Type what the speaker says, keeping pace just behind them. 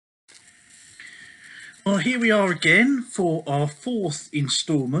Well, here we are again for our fourth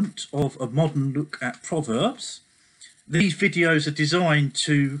instalment of a modern look at Proverbs. These videos are designed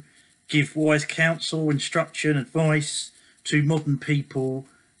to give wise counsel, instruction, advice to modern people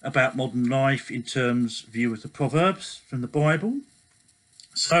about modern life in terms of view of the Proverbs from the Bible.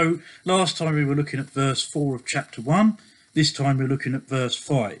 So last time we were looking at verse 4 of chapter 1. This time we're looking at verse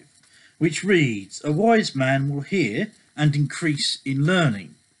 5, which reads, "A wise man will hear and increase in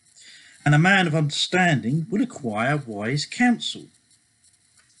learning, and a man of understanding will acquire wise counsel."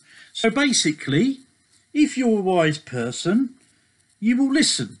 So basically, if you're a wise person, you will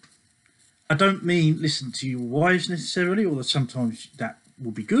listen. I don't mean listen to your wives necessarily, although sometimes that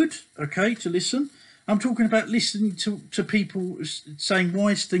will be good, okay, to listen. I'm talking about listening to people saying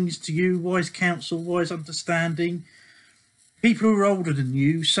wise things to you, wise counsel, wise understanding. People who are older than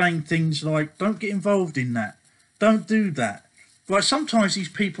you saying things like, don't get involved in that, don't do that. Right, sometimes these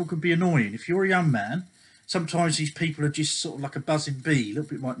people can be annoying. If you're a young man, sometimes these people are just sort of like a buzzing bee, a little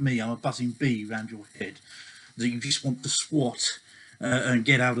bit like me. I'm a buzzing bee around your head that you just want to swat and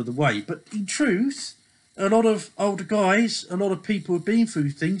get out of the way. But in truth, a lot of older guys, a lot of people who've been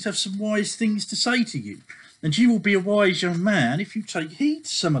through things have some wise things to say to you. And you will be a wise young man if you take heed to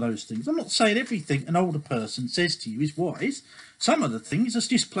some of those things. I'm not saying everything an older person says to you is wise. Some of the things are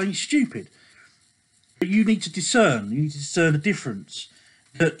just plain stupid. But you need to discern. You need to discern the difference,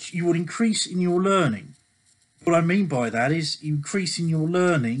 that you will increase in your learning. What I mean by that is increase in your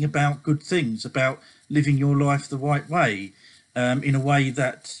learning about good things, about living your life the right way, in a way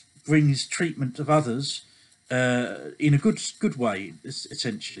that brings treatment of others in a good way,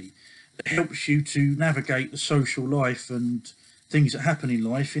 essentially. That helps you to navigate the social life and things that happen in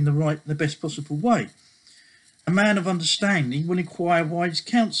life in the best possible way. A man of understanding will acquire wise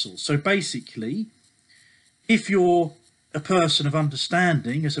counsel. So basically, if you're a person of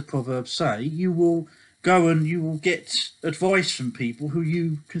understanding, as the Proverbs say, you will go and you will get advice from people who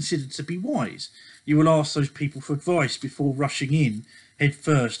you consider to be wise. You will ask those people for advice before rushing in head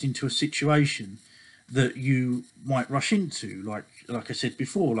first into a situation that you might rush into, like I said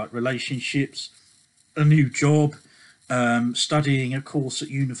before, like relationships, a new job, studying a course at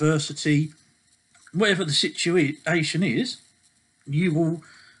university. Whatever the situation is, you will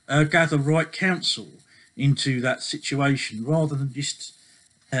gather right counsel into that situation rather than just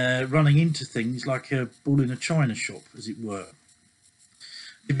running into things like a bull in a china shop, as it were.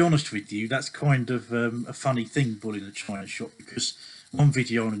 To be honest with you, that's kind of a funny thing, bull in a china shop, because one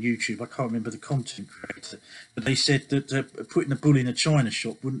video on YouTube, I can't remember the content creator, but they said that putting a bull in a china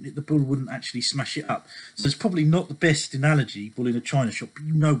shop, the bull wouldn't actually smash it up. So it's probably not the best analogy, bull in a china shop, but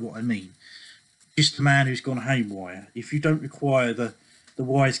you know what I mean. Just a man who's gone haywire. If you don't require the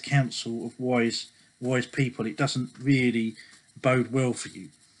wise counsel of wise people, it doesn't really bode well for you.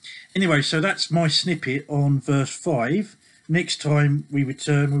 Anyway, so that's my snippet on verse 5. Next time we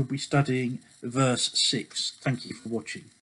return, we'll be studying verse 6. Thank you for watching.